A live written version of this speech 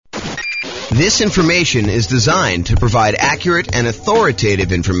This information is designed to provide accurate and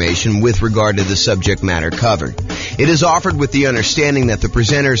authoritative information with regard to the subject matter covered. It is offered with the understanding that the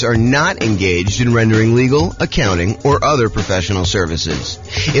presenters are not engaged in rendering legal, accounting, or other professional services.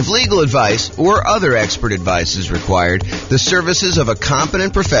 If legal advice or other expert advice is required, the services of a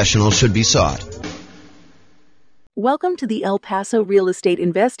competent professional should be sought. Welcome to the El Paso Real Estate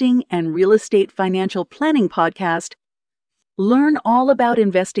Investing and Real Estate Financial Planning Podcast. Learn all about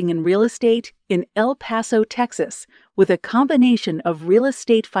investing in real estate in El Paso, Texas, with a combination of real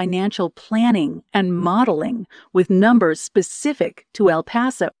estate financial planning and modeling with numbers specific to El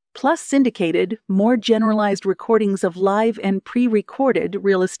Paso, plus syndicated, more generalized recordings of live and pre-recorded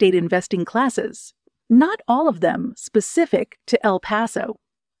real estate investing classes, not all of them specific to El Paso.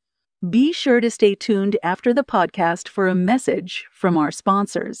 Be sure to stay tuned after the podcast for a message from our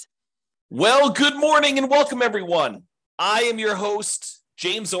sponsors. Well, good morning and welcome, everyone. I am your host,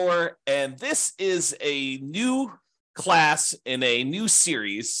 James Orr, and this is a new class in a new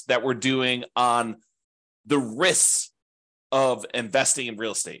series that we're doing on the risks of investing in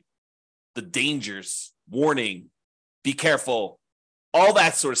real estate, the dangers, warning, be careful, all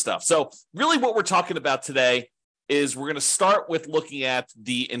that sort of stuff. So really what we're talking about today is we're going to start with looking at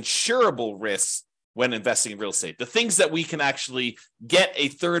the insurable risks when investing in real estate, the things that we can actually get a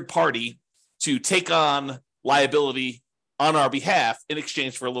third party to take on liability on our behalf in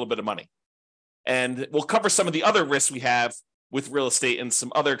exchange for a little bit of money. And we'll cover some of the other risks we have with real estate in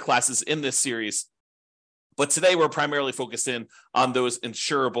some other classes in this series. But today we're primarily focused in on those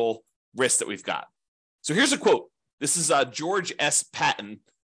insurable risks that we've got. So here's a quote. This is George S. Patton,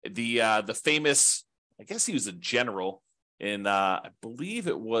 the famous, I guess he was a general in, I believe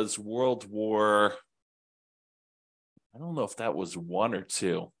it was World War, I don't know if that was 1 or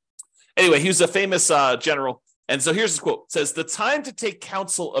 2. Anyway, he was a famous general. And so here's the quote. It says, "The time to take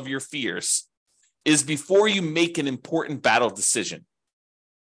counsel of your fears is before you make an important battle decision.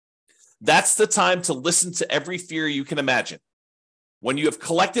 That's the time to listen to every fear you can imagine. When you have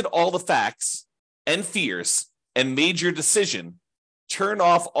collected all the facts and fears and made your decision, turn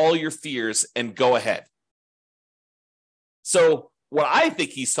off all your fears and go ahead." So what I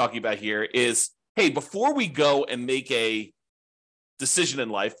think he's talking about here is, hey, before we go and make a decision in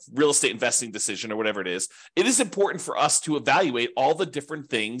life, real estate investing decision or whatever it is important for us to evaluate all the different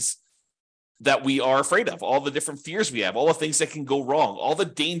things that we are afraid of, all the different fears we have, all the things that can go wrong, all the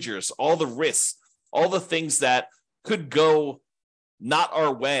dangers, all the risks, all the things that could go not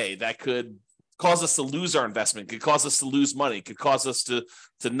our way, that could cause us to lose our investment, could cause us to lose money, could cause us to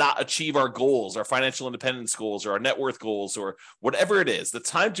not achieve our goals, our financial independence goals, or our net worth goals, or whatever it is. The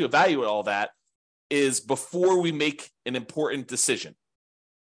time to evaluate all that is before we make an important decision,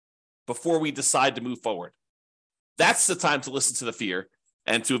 before we decide to move forward. That's the time to listen to the fear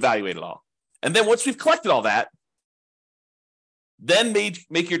and to evaluate it all. And then once we've collected all that, then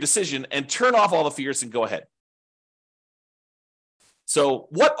make your decision and turn off all the fears and go ahead. So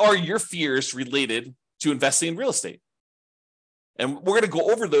what are your fears related to investing in real estate? And we're going to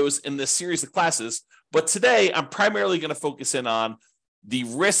go over those in this series of classes. But today, I'm primarily going to focus in on the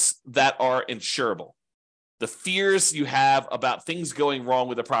risks that are insurable, the fears you have about things going wrong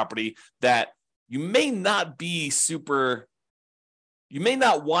with a property that you may not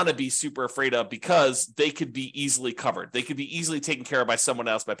want to be super afraid of because they could be easily covered. They could be easily taken care of by someone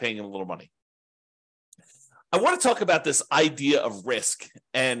else by paying them a little money. I want to talk about this idea of risk,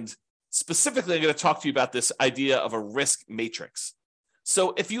 and specifically, I'm going to talk to you about this idea of a risk matrix.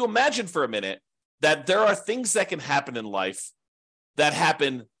 So if you imagine for a minute that there are things that can happen in life that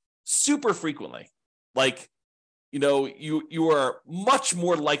happen super frequently, like, you are much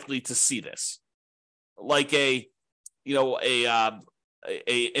more likely to see this, like an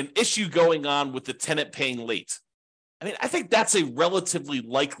issue going on with the tenant paying late. I mean, I think that's a relatively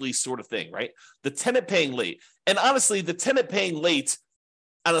likely sort of thing, right? The tenant paying late. And honestly, the tenant paying late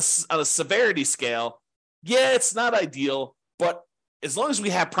on a severity scale, yeah, it's not ideal, but as long as we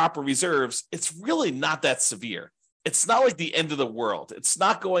have proper reserves, it's really not that severe. It's not like the end of the world. It's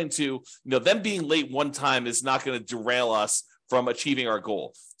not going to, them being late one time is not going to derail us from achieving our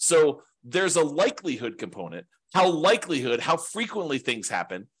goal. So there's a likelihood component, how frequently things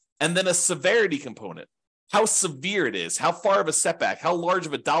happen, and then a severity component, how severe it is, how far of a setback, how large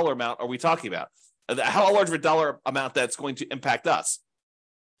of a dollar amount are we talking about, how large of a dollar amount that's going to impact us.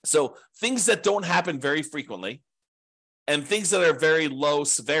 So things that don't happen very frequently and things that are very low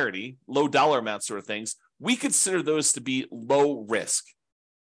severity, low dollar amount sort of things, we consider those to be low risk.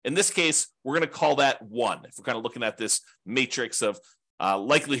 In this case, we're going to call that 1. If we're kind of looking at this matrix of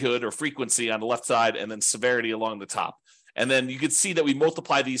likelihood or frequency on the left side and then severity along the top. And then you can see that we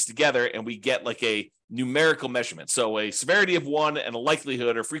multiply these together and we get like a numerical measurement. So a severity of 1 and a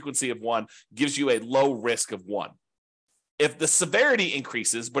likelihood or frequency of 1 gives you a low risk of 1. If the severity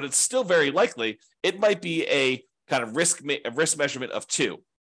increases, but it's still very likely, it might be a kind of risk measurement of 2,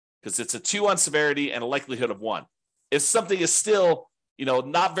 because it's a 2 on severity and a likelihood of 1. If something is still,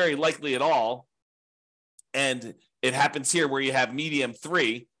 not very likely at all, and it happens here where you have medium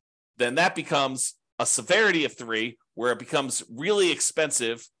 3, then that becomes a severity of 3, where it becomes really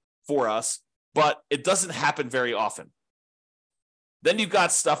expensive for us, but it doesn't happen very often. Then you've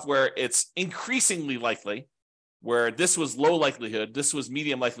got stuff where it's increasingly likely, where this was low likelihood, this was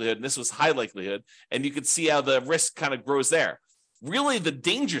medium likelihood, and this was high likelihood, and you can see how the risk kind of grows there. Really, the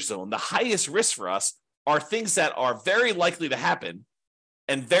danger zone, the highest risk for us, are things that are very likely to happen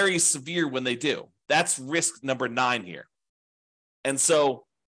and very severe when they do. That's risk number 9 here. And so,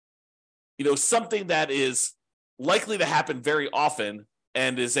 something that is likely to happen very often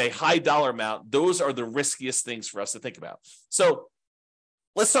and is a high dollar amount, those are the riskiest things for us to think about. So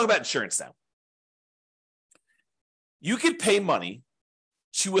let's talk about insurance now. You could pay money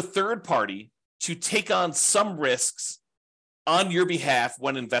to a third party to take on some risks on your behalf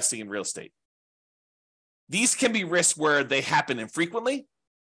when investing in real estate. These can be risks where they happen infrequently,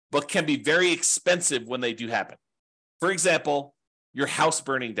 but can be very expensive when they do happen. For example, your house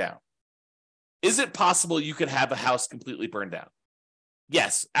burning down. Is it possible you could have a house completely burned down?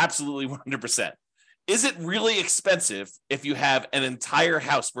 Yes, absolutely 100%. Is it really expensive if you have an entire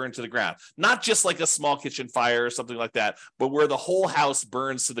house burned to the ground? Not just like a small kitchen fire or something like that, but where the whole house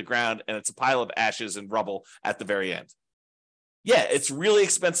burns to the ground and it's a pile of ashes and rubble at the very end. Yeah, it's really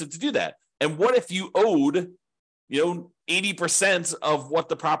expensive to do that. And what if you owed, 80% of what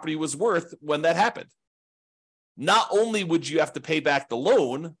the property was worth when that happened? Not only would you have to pay back the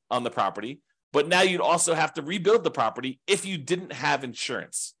loan on the property, but now you'd also have to rebuild the property if you didn't have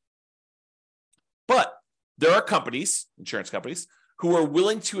insurance. But there are companies, insurance companies, who are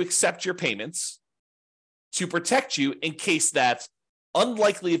willing to accept your payments to protect you in case that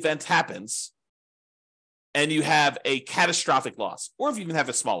unlikely event happens and you have a catastrophic loss, or if you even have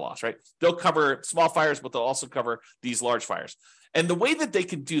a small loss, right? They'll cover small fires, but they'll also cover these large fires. And the way that they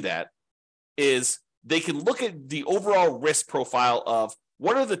can do that is they can look at the overall risk profile of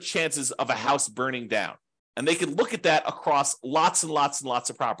what are the chances of a house burning down? And they can look at that across lots and lots and lots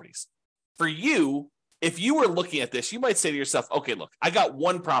of properties. For you, if you were looking at this, you might say to yourself, okay, look, I got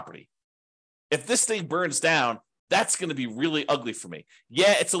one property. If this thing burns down, that's going to be really ugly for me.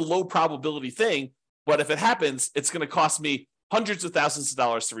 Yeah, it's a low probability thing, but if it happens, it's going to cost me hundreds of thousands of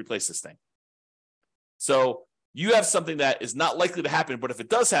dollars to replace this thing. So you have something that is not likely to happen, but if it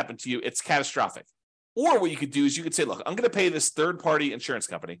does happen to you, it's catastrophic. Or what you could do is you could say, look, I'm going to pay this third-party insurance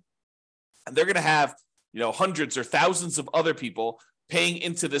company, and they're going to have, hundreds or thousands of other people paying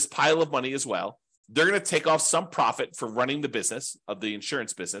into this pile of money as well. They're going to take off some profit for running the business of the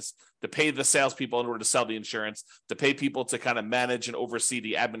insurance business, to pay the salespeople in order to sell the insurance, to pay people to kind of manage and oversee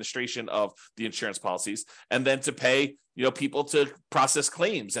the administration of the insurance policies, and then to pay, people to process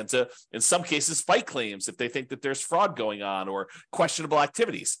claims and to, in some cases, fight claims if they think that there's fraud going on or questionable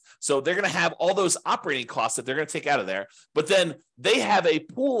activities. So they're going to have all those operating costs that they're going to take out of there. But then they have a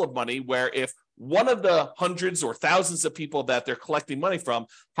pool of money where if one of the hundreds or thousands of people that they're collecting money from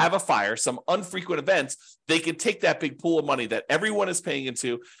have a fire, some unfrequent events, they can take that big pool of money that everyone is paying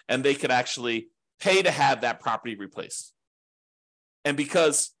into, and they could actually pay to have that property replaced. And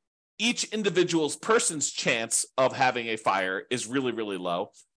because each individual's person's chance of having a fire is really, really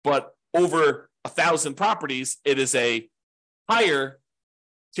low, but over 1,000 properties, it is a higher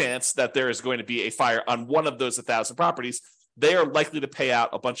chance that there is going to be a fire on one of those 1,000 properties. They are likely to pay out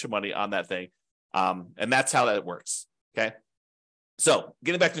a bunch of money on that thing. And that's how that works. Okay. So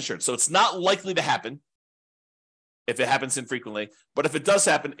getting back to insurance. So it's not likely to happen if it happens infrequently, but if it does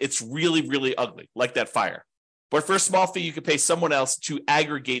happen, it's really, really ugly, like that fire. But for a small fee, you can pay someone else to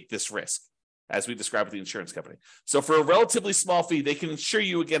aggregate this risk, as we described with the insurance company. So for a relatively small fee, they can insure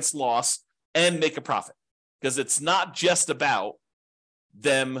you against loss and make a profit, because it's not just about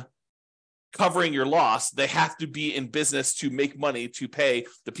them covering your loss. They have to be in business to make money to pay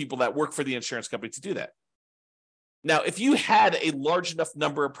the people that work for the insurance company to do that. Now, if you had a large enough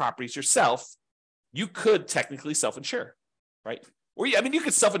number of properties yourself, you could technically self-insure, right? Or you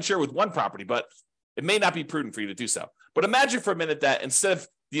could self-insure with one property, but it may not be prudent for you to do so. But imagine for a minute that instead of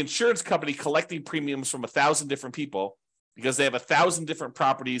the insurance company collecting premiums from 1,000 different people, because they have 1,000 different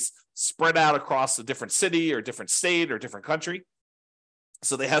properties spread out across a different city or different state or different country,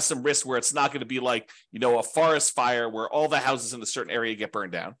 so they have some risk where it's not going to be like, a forest fire where all the houses in a certain area get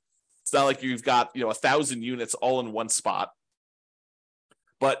burned down. It's not like you've got 1,000 units all in one spot.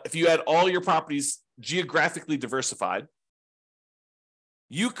 But if you had all your properties geographically diversified,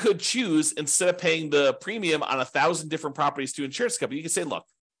 you could choose, instead of paying the premium on 1,000 different properties to insurance company, you can say, look,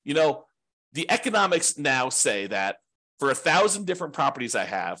 the economics now say that for 1,000 different properties I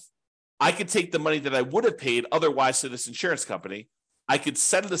have, I could take the money that I would have paid otherwise to this insurance company. I could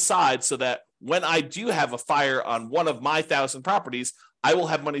set it aside so that when I do have a fire on one of my 1,000 properties, I will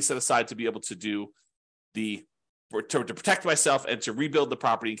have money set aside to be able to do to protect myself and to rebuild the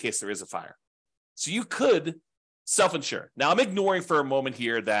property in case there is a fire. So you could self-insure. Now, I'm ignoring for a moment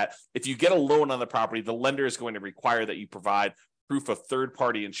here that if you get a loan on the property, the lender is going to require that you provide proof of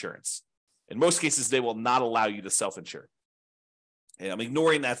third-party insurance. In most cases, they will not allow you to self-insure. And I'm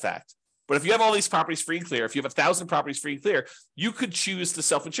ignoring that fact. But if you have all these properties free and clear, if you have 1,000 properties free and clear, you could choose to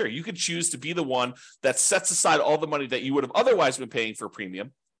self-insure. You could choose to be the one that sets aside all the money that you would have otherwise been paying for a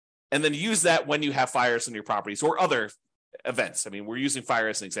premium, and then use that when you have fires in your properties or other events. I mean, we're using fire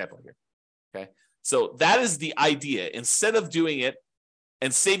as an example here. Okay. So that is the idea. Instead of doing it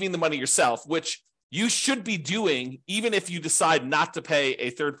and saving the money yourself, which you should be doing even if you decide not to pay a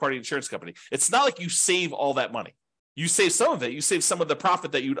third-party insurance company. It's not like you save all that money. You save some of it. You save some of the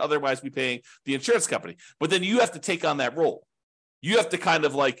profit that you'd otherwise be paying the insurance company. But then you have to take on that role. You have to kind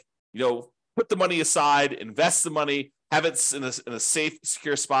of put the money aside, invest the money, have it in a safe,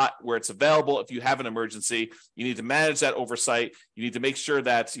 secure spot where it's available if you have an emergency. You need to manage that oversight. You need to make sure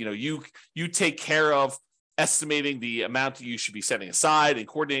that you take care of estimating the amount you should be setting aside and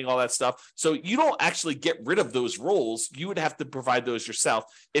coordinating all that stuff. So you don't actually get rid of those roles. You would have to provide those yourself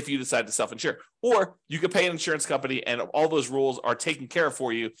if you decide to self-insure. Or you could pay an insurance company and all those roles are taken care of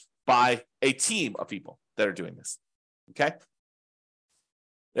for you by a team of people that are doing this. Okay?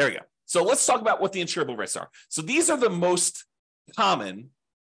 There we go. So let's talk about what the insurable risks are. So these are the most common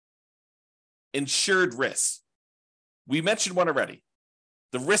insured risks. We mentioned one already,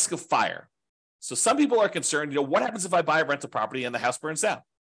 the risk of fire. So some people are concerned, what happens if I buy a rental property and the house burns down?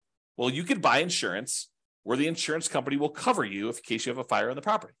 Well, you could buy insurance where the insurance company will cover you in case you have a fire on the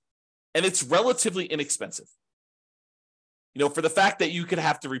property. And it's relatively inexpensive. For the fact that you could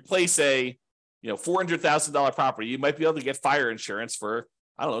have to replace a $400,000 property, you might be able to get fire insurance for,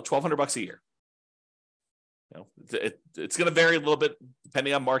 $1,200 a year. It's going to vary a little bit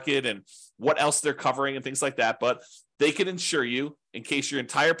depending on market and what else they're covering and things like that. But they can insure you in case your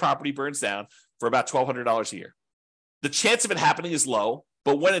entire property burns down for about $1,200 a year. The chance of it happening is low,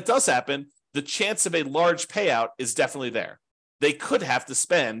 but when it does happen, the chance of a large payout is definitely there. They could have to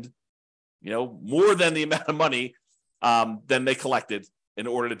spend, more than the amount of money than they collected in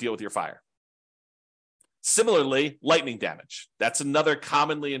order to deal with your fire. Similarly, lightning damage. That's another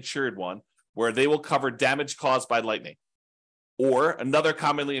commonly insured one where they will cover damage caused by lightning. Or another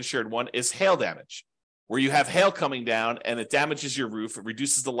commonly insured one is hail damage, where you have hail coming down and it damages your roof, it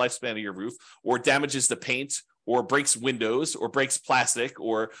reduces the lifespan of your roof, or damages the paint, or breaks windows, or breaks plastic,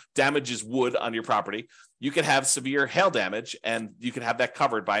 or damages wood on your property. You can have severe hail damage, and you can have that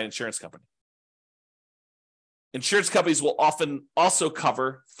covered by an insurance company. Insurance companies will often also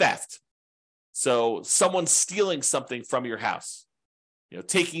cover theft. So someone stealing something from your house,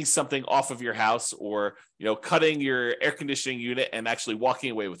 taking something off of your house, or, cutting your air conditioning unit and actually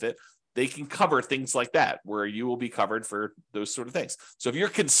walking away with it. They can cover things like that, where you will be covered for those sort of things. So if you're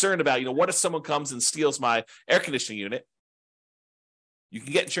concerned about, what if someone comes and steals my air conditioning unit, you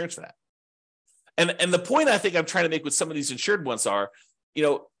can get insurance for that. And the point I think I'm trying to make with some of these insured ones are,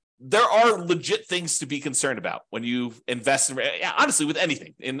 there are legit things to be concerned about when you invest in, honestly, with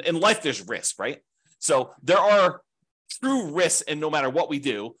anything. In life, there's risk, right? So there are true risks, and no matter what we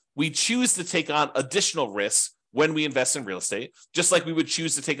do, we choose to take on additional risks when we invest in real estate, just like we would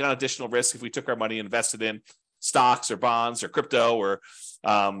choose to take on additional risk if we took our money and invested in stocks or bonds or crypto or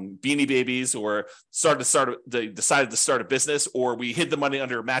Beanie Babies, or decided to start a business, or we hid the money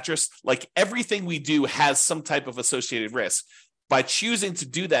under a mattress. Like, everything we do has some type of associated risk. By choosing to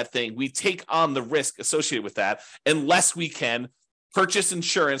do that thing, we take on the risk associated with that, unless we can purchase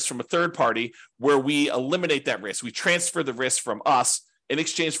insurance from a third party where we eliminate that risk. We transfer the risk from us in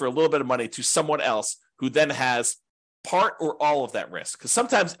exchange for a little bit of money to someone else who then has part or all of that risk. Because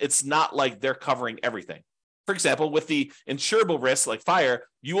sometimes it's not like they're covering everything. For example, with the insurable risks like fire,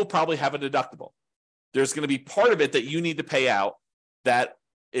 you will probably have a deductible. There's going to be part of it that you need to pay out that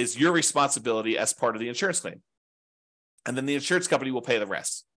is your responsibility as part of the insurance claim. And then the insurance company will pay the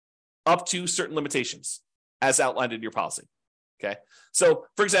rest up to certain limitations as outlined in your policy. Okay. So,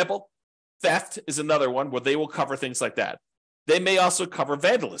 for example, theft is another one where they will cover things like that. They may also cover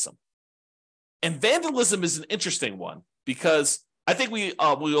vandalism. And vandalism is an interesting one because I think we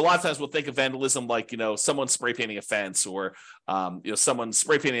a lot of times will think of vandalism like, someone spray painting a fence or, someone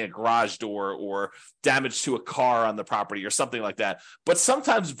spray painting a garage door or damage to a car on the property or something like that. But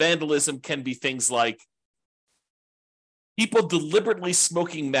sometimes vandalism can be things like people deliberately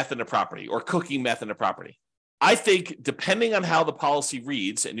smoking meth in a property or cooking meth in a property. I think depending on how the policy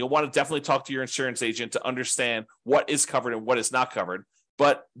reads, and you'll want to definitely talk to your insurance agent to understand what is covered and what is not covered,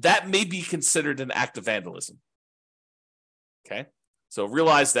 but that may be considered an act of vandalism. Okay, so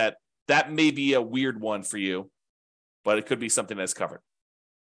realize that may be a weird one for you, but it could be something that's covered.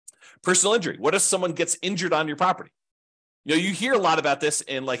 Personal injury. What if someone gets injured on your property? You hear a lot about this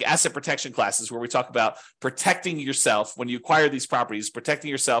in like asset protection classes where we talk about protecting yourself when you acquire these properties, protecting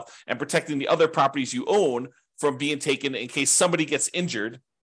yourself and protecting the other properties you own from being taken in case somebody gets injured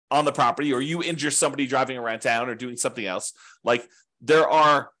on the property or you injure somebody driving around town or doing something else. Like there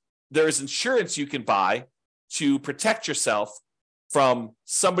is insurance you can buy to protect yourself from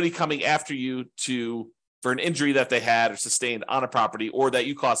somebody coming after you for an injury that they had or sustained on a property or that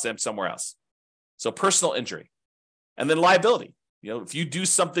you caused them somewhere else. So personal injury. And then liability. If you do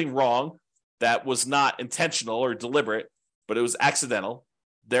something wrong that was not intentional or deliberate, but it was accidental,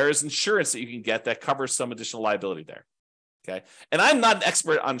 there is insurance that you can get that covers some additional liability there. Okay. And I'm not an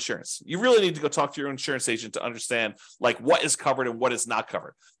expert on insurance. You really need to go talk to your insurance agent to understand like what is covered and what is not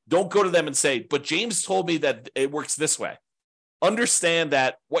covered. Don't go to them and say, but James told me that it works this way. Understand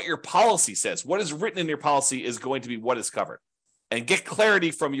that what your policy says, what is written in your policy is going to be what is covered. And get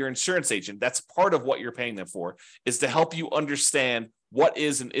clarity from your insurance agent. That's part of what you're paying them for, is to help you understand what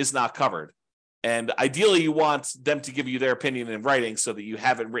is and is not covered. And ideally, you want them to give you their opinion in writing so that you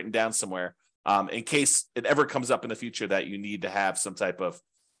have it written down somewhere in case it ever comes up in the future that you need to have some type of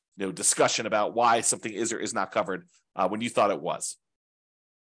discussion about why something is or is not covered when you thought it was.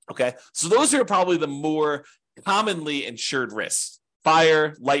 Okay, so those are probably the more commonly insured risks: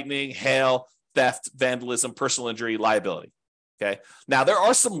 fire, lightning, hail, theft, vandalism, personal injury, liability. Okay. Now, there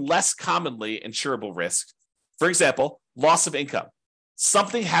are some less commonly insurable risks. For example, loss of income.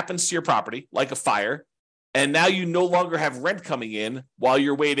 Something happens to your property, like a fire, and now you no longer have rent coming in while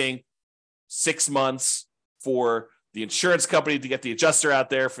you're waiting 6 months for the insurance company to get the adjuster out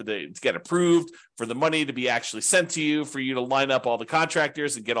there to get approved, for the money to be actually sent to you, for you to line up all the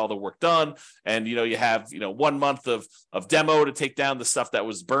contractors and get all the work done. And, you have, 1 month of demo to take down the stuff that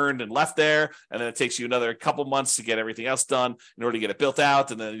was burned and left there. And then it takes you another couple months to get everything else done in order to get it built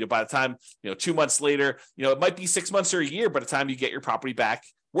out. And then by the time, 2 months later, it might be 6 months or a year by the time you get your property back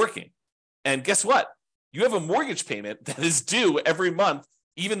working. And guess what? You have a mortgage payment that is due every month,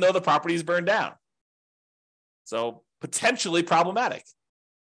 even though the property is burned down. So potentially problematic.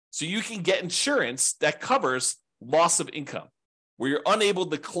 So you can get insurance that covers loss of income, where you're unable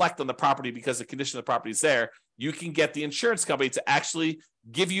to collect on the property because the condition of the property is there. You can get the insurance company to actually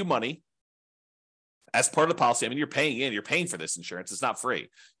give you money as part of the policy. I mean, you're paying for this insurance. It's not free.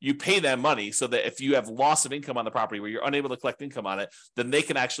 You pay them money so that if you have loss of income on the property where you're unable to collect income on it, then they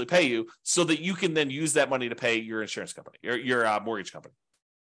can actually pay you so that you can then use that money to pay your insurance company, your mortgage company,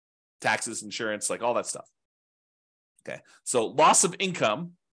 taxes, insurance, like all that stuff. Okay, so loss of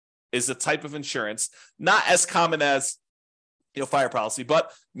income is a type of insurance, not as common as fire policy,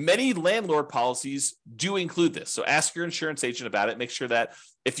 but many landlord policies do include this. So ask your insurance agent about it. Make sure that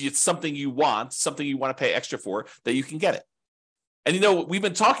if it's something you want to pay extra for, that you can get it. And we've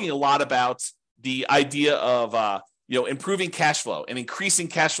been talking a lot about the idea of improving cash flow and increasing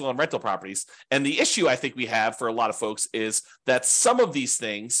cash flow on rental properties. And the issue I think we have for a lot of folks is that some of these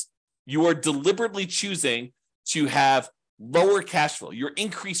things you are deliberately choosing to have lower cash flow. You're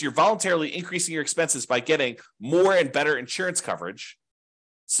voluntarily increasing your expenses by getting more and better insurance coverage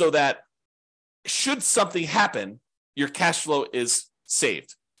so that should something happen, your cash flow is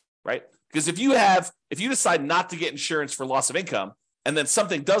saved, right? Because if you decide not to get insurance for loss of income and then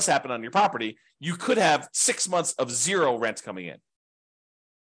something does happen on your property, you could have 6 months of zero rent coming in.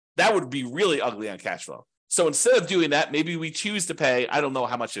 That would be really ugly on cash flow. So instead of doing that, maybe we choose to pay, I don't know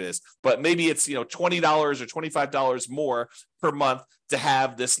how much it is, but maybe it's $20 or $25 more per month to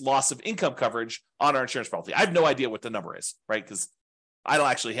have this loss of income coverage on our insurance policy. I have no idea what the number is, right? Because I don't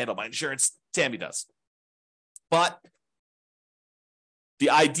actually handle my insurance. Tammy does. But the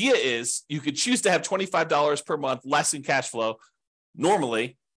idea is you could choose to have $25 per month less in cash flow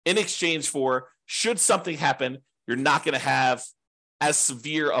normally in exchange for, should something happen, you're not going to have as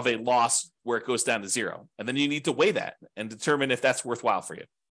severe of a loss where it goes down to zero. And then you need to weigh that and determine if that's worthwhile for you.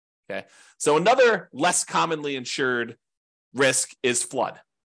 Okay. So another less commonly insured risk is flood.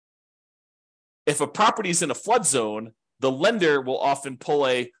 If a property is in a flood zone, the lender will often pull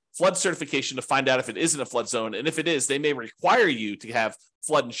a flood certification to find out if it isn't a flood zone. And if it is, they may require you to have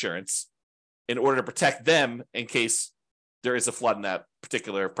flood insurance in order to protect them in case there is a flood in that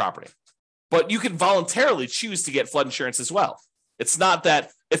particular property. But you can voluntarily choose to get flood insurance as well. It's not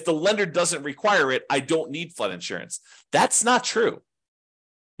that if the lender doesn't require it, I don't need flood insurance. That's not true.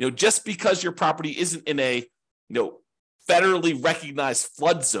 Just because your property isn't in a, federally recognized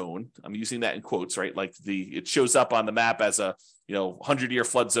flood zone, I'm using that in quotes, right? Like it shows up on the map as a, 100-year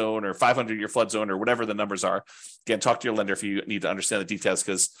flood zone or 500-year flood zone or whatever the numbers are. Again, talk to your lender if you need to understand the details,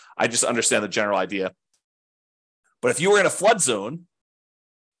 because I just understand the general idea. But if you were in a flood zone,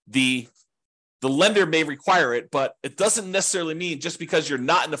 the lender may require it, but it doesn't necessarily mean just because you're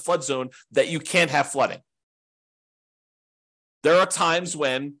not in the flood zone that you can't have flooding. There are times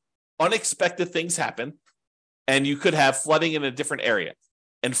when unexpected things happen and you could have flooding in a different area.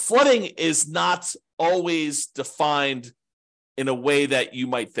 And flooding is not always defined in a way that you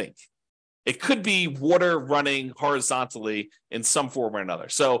might think. It could be water running horizontally in some form or another.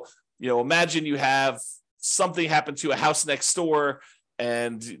 So, imagine you have something happen to a house next door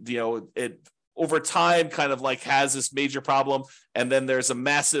and, it over time kind of like has this major problem. And then there's a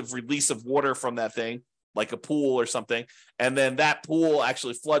massive release of water from that thing, like a pool or something. And then that pool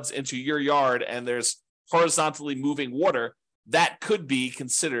actually floods into your yard and there's horizontally moving water. That could be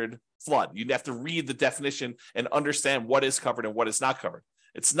considered flood. You'd have to read the definition and understand what is covered and what is not covered.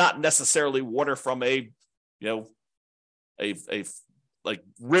 It's not necessarily water from a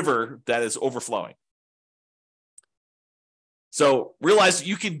river that is overflowing. So realize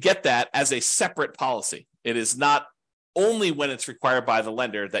you can get that as a separate policy. It is not only when it's required by the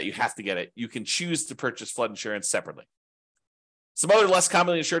lender that you have to get it. You can choose to purchase flood insurance separately. Some other less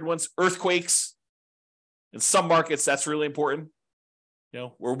commonly insured ones, earthquakes. In some markets, that's really important.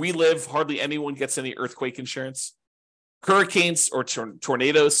 Where we live, hardly anyone gets any earthquake insurance. Hurricanes or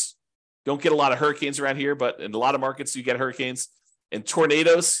tornadoes. Don't get a lot of hurricanes around here, but in a lot of markets, you get hurricanes. And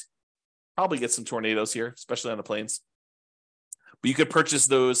tornadoes, probably get some tornadoes here, especially on the plains. But you could purchase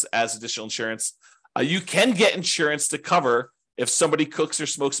those as additional insurance. You can get insurance to cover if somebody cooks or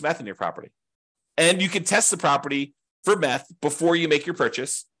smokes meth in your property. And you can test the property for meth before you make your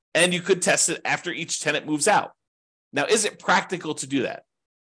purchase. And you could test it after each tenant moves out. Now, is it practical to do that?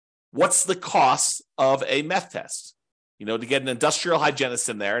 What's the cost of a meth test? To get an industrial hygienist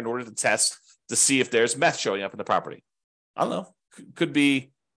in there in order to test to see if there's meth showing up in the property. I don't know. Could be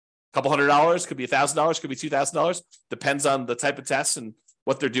a couple $100, could be $1,000, could be $2,000. Depends on the type of test and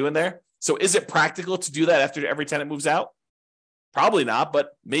what they're doing there. So is it practical to do that after every tenant moves out? Probably not,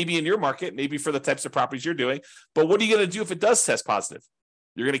 but maybe in your market, maybe for the types of properties you're doing. But what are you going to do if it does test positive?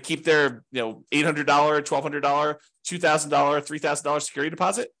 You're going to keep their $800, $1,200, $2,000, $3,000 security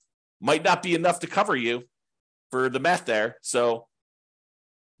deposit? Might not be enough to cover you for the meth there. So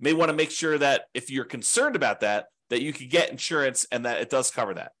may want to make sure that if you're concerned about that you can get insurance and that it does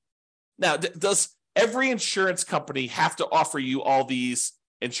cover that. Now, does every insurance company have to offer you all these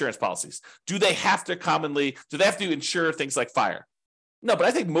insurance policies? Do they have to insure things like fire? No, but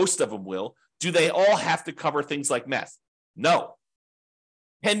I think most of them will. Do they all have to cover things like meth? No.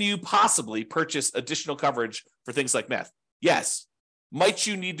 Can you possibly purchase additional coverage for things like meth? Yes. Might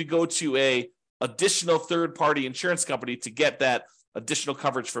you need to go to a additional third-party insurance company to get that additional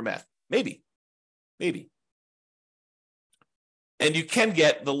coverage for meth? Maybe. And you can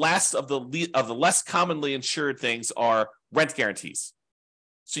get the last of the less commonly insured things are rent guarantees.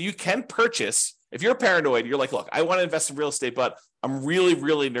 So you can purchase, if you're paranoid, you're like, look, I want to invest in real estate, but I'm really,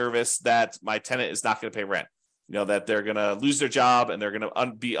 really nervous that my tenant is not going to pay rent. That they're going to lose their job and they're going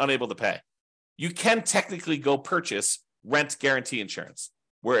to be unable to pay. You can technically go purchase rent guarantee insurance,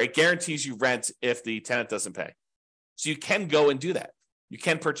 where it guarantees you rent if the tenant doesn't pay. So you can go and do that. You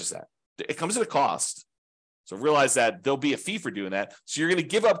can purchase that. It comes at a cost. So realize that there'll be a fee for doing that. So you're going to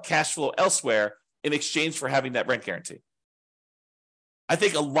give up cash flow elsewhere in exchange for having that rent guarantee. I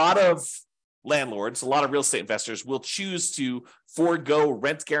think a lot of landlords, a lot of real estate investors will choose to forego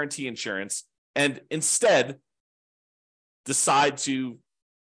rent guarantee insurance and instead decide to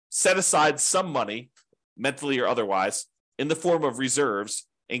set aside some money, mentally or otherwise, in the form of reserves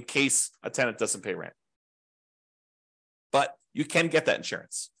in case a tenant doesn't pay rent. But you can get that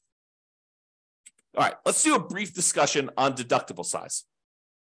insurance. All right, let's do a brief discussion on deductible size.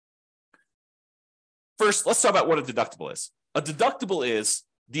 First, let's talk about what a deductible is. A deductible is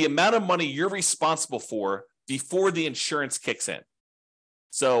the amount of money you're responsible for before the insurance kicks in.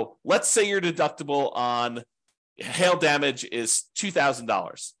 So let's say your deductible on hail damage is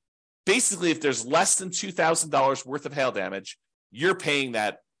 $2,000. Basically, if there's less than $2,000 worth of hail damage, you're paying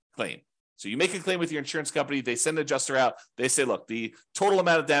that claim. So you make a claim with your insurance company, they send an adjuster out, they say, look, the total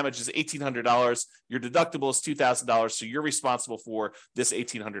amount of damage is $1,800, your deductible is $2,000, so you're responsible for this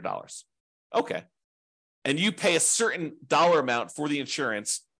 $1,800. Okay. And you pay a certain dollar amount for the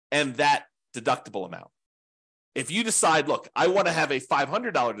insurance and that deductible amount. If you decide, look, I want to have a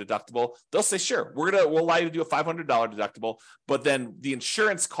 $500 deductible, they'll say, sure, we'll allow you to do a $500 deductible, but then the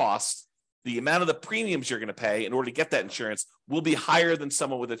insurance cost, the amount of the premiums you're going to pay in order to get that insurance will be higher than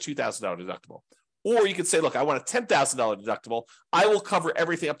someone with a $2,000 deductible. Or you could say, look, I want a $10,000 deductible. I will cover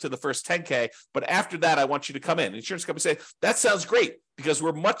everything up to the first $10K, but after that, I want you to come in. The insurance company say, that sounds great because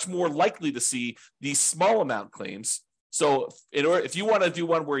we're much more likely to see these small amount claims. So if you want to do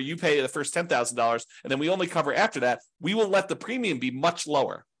one where you pay the first $10,000 and then we only cover after that, we will let the premium be much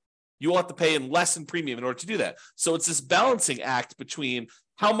lower. You will have to pay in less in premium in order to do that. So it's this balancing act between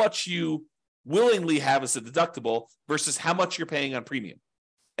how much you willingly have as a deductible versus how much you're paying on premium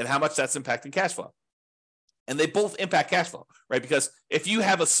and how much that's impacting cash flow. And they both impact cash flow, right? Because if you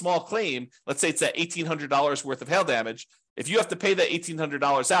have a small claim, let's say it's that $1,800 worth of hail damage, if you have to pay that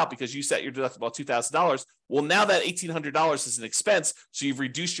 $1,800 out because you set your deductible at $2,000, well, now that $1,800 is an expense, so you've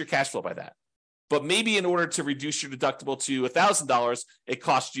reduced your cash flow by that. But maybe in order to reduce your deductible to $1,000, it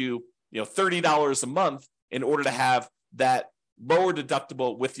costs you, $30 a month in order to have that lower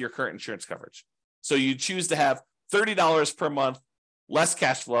deductible with your current insurance coverage. So you choose to have $30 per month, less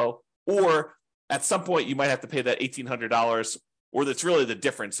cash flow, or at some point you might have to pay that $1,800, or that's really the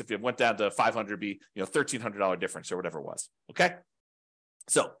difference. If it went down to $500, be $1,300 difference or whatever it was. Okay.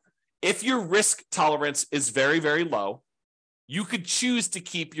 So if your risk tolerance is very, very low, you could choose to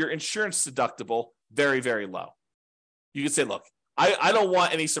keep your insurance deductible very, very low. You could say, look, I don't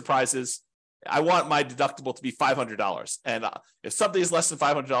want any surprises. I want my deductible to be $500. And if something is less than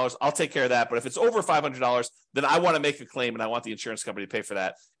 $500, I'll take care of that. But if it's over $500, then I want to make a claim and I want the insurance company to pay for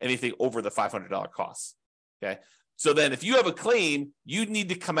that, anything over the $500 costs. Okay. So then if you have a claim, you need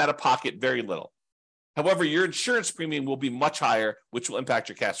to come out of pocket very little. However, your insurance premium will be much higher, which will impact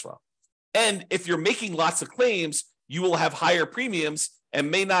your cash flow. And if you're making lots of claims, you will have higher premiums and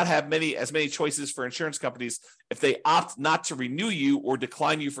may not have as many choices for insurance companies if they opt not to renew you or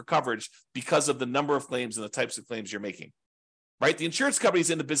decline you for coverage because of the number of claims and the types of claims you're making, right? The insurance company is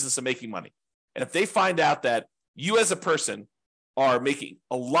in the business of making money. And if they find out that you as a person are making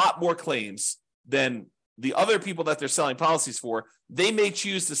a lot more claims than the other people that they're selling policies for, they may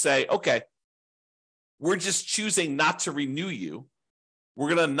choose to say, okay, we're just choosing not to renew you.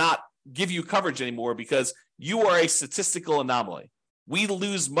 We're going to not give you coverage anymore because you are a statistical anomaly. We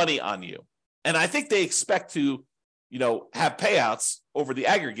lose money on you. And I think they expect to, have payouts over the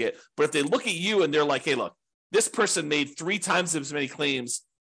aggregate. But if they look at you and they're like, hey, look, this person made 3 times as many claims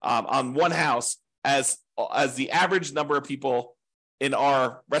on one house as the average number of people in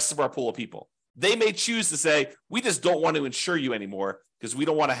our rest of our pool of people, they may choose to say, we just don't want to insure you anymore because we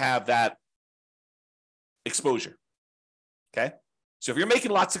don't want to have that exposure. Okay. So if you're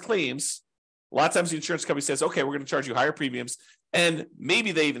making lots of claims, a lot of times the insurance company says, okay, we're going to charge you higher premiums. And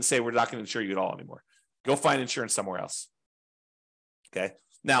maybe they even say, we're not going to insure you at all anymore. Go find insurance somewhere else. Okay.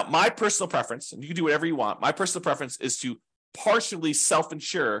 Now, my personal preference, and you can do whatever you want, my personal preference is to partially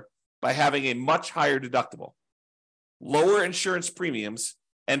self-insure by having a much higher deductible, lower insurance premiums,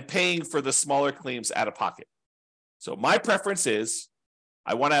 and paying for the smaller claims out of pocket. So my preference is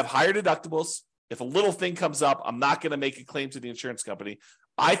I want to have higher deductibles. If a little thing comes up, I'm not going to make a claim to the insurance company.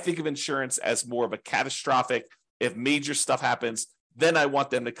 I think of insurance as more of a catastrophic. If major stuff happens, then I want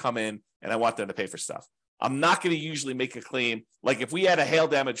them to come in and I want them to pay for stuff. I'm not going to usually make a claim. Like if we had a hail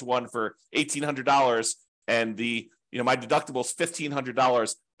damage one for $1,800 and my deductible is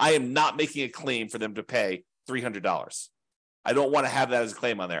 $1,500, I am not making a claim for them to pay $300. I don't want to have that as a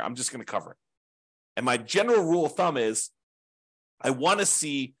claim on there. I'm just going to cover it. And my general rule of thumb is I want to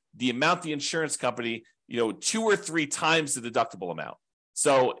see the amount the insurance company, 2 or 3 times the deductible amount.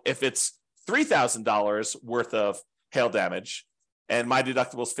 So if it's $3,000 worth of hail damage and my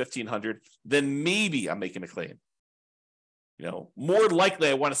deductible is $1,500, then maybe I'm making a claim. More likely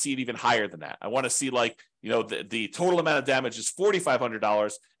I want to see it even higher than that. I want to see the total amount of damage is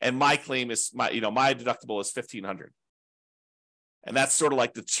 $4,500 and my claim is my deductible is $1,500. And that's sort of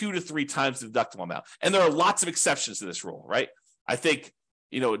like the 2 to 3 times the deductible amount. And there are lots of exceptions to this rule, right? I think,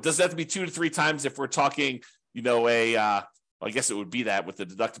 it doesn't have to be 2 to 3 times if we're talking, I guess it would be that with the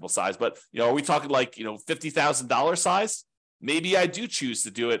deductible size, but, are we talking like, $50,000 size? Maybe I do choose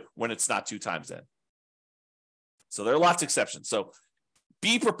to do it when it's not 2 times in. So there are lots of exceptions. So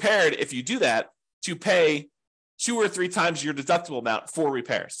be prepared if you do that to pay 2 or 3 times your deductible amount for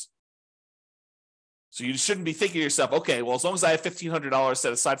repairs. So you shouldn't be thinking to yourself, okay, well, as long as I have $1,500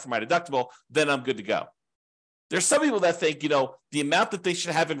 set aside for my deductible, then I'm good to go. There's some people that think, the amount that they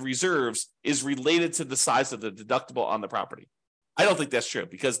should have in reserves is related to the size of the deductible on the property. I don't think that's true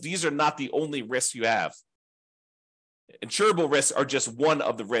because these are not the only risks you have. Insurable risks are just one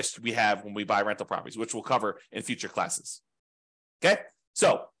of the risks we have when we buy rental properties, which we'll cover in future classes. Okay,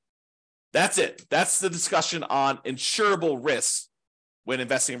 so that's it. That's the discussion on insurable risks when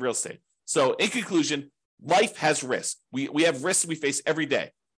investing in real estate. So in conclusion, life has risk. We have risks we face every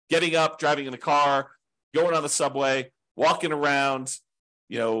day. Getting up, driving in the car, going on the subway, walking around,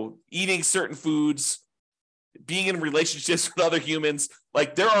 eating certain foods, being in relationships with other humans.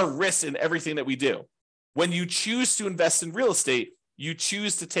 Like there are risks in everything that we do. When you choose to invest in real estate, you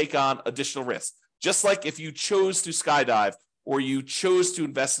choose to take on additional risks. Just like if you chose to skydive or you chose to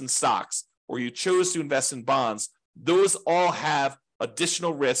invest in stocks or you chose to invest in bonds, those all have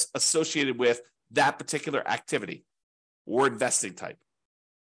additional risks associated with that particular activity or investing type.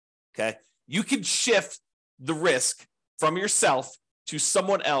 Okay. You can shift the risk from yourself to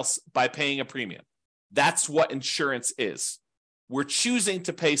someone else by paying a premium. That's what insurance is. We're choosing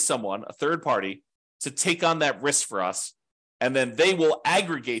to pay someone, a third party, to take on that risk for us, and then they will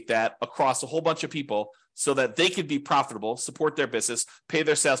aggregate that across a whole bunch of people so that they can be profitable, support their business, pay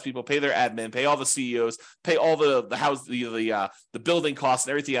their salespeople, pay their admin, pay all the CEOs, pay all the house, the building costs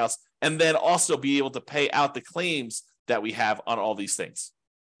and everything else, and then also be able to pay out the claims that we have on all these things.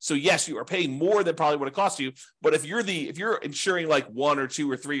 So yes, you are paying more than probably what it costs you, but if you're insuring like 1 or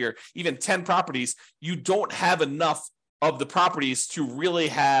 2 or 3 or even 10 properties, you don't have enough of the properties to really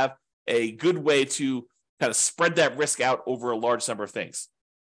have a good way to kind of spread that risk out over a large number of things.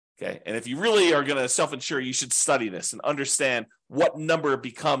 Okay. And if you really are going to self-insure, you should study this and understand what number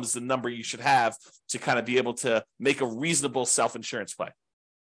becomes the number you should have to kind of be able to make a reasonable self-insurance play.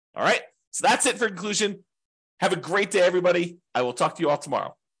 All right. So that's it for conclusion. Have a great day, everybody. I will talk to you all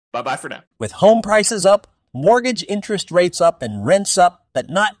tomorrow. Bye-bye for now. With home prices up, mortgage interest rates up, and rents up,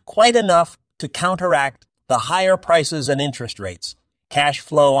 but not quite enough to counteract the higher prices and interest rates, cash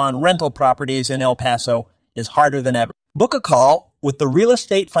flow on rental properties in El Paso is harder than ever. Book a call with the Real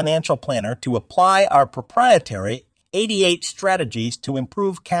Estate Financial Planner to apply our proprietary 88 strategies to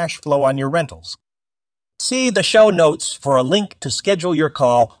improve cash flow on your rentals. See the show notes for a link to schedule your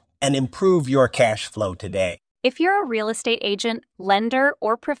call and improve your cash flow today. If you're a real estate agent, lender,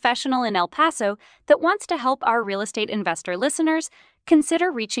 or professional in El Paso that wants to help our real estate investor listeners,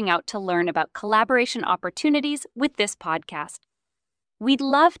 consider reaching out to learn about collaboration opportunities with this podcast. We'd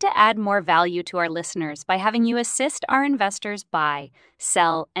love to add more value to our listeners by having you assist our investors buy,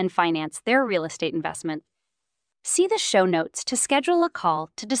 sell, and finance their real estate investment. See the show notes to schedule a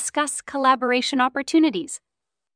call to discuss collaboration opportunities.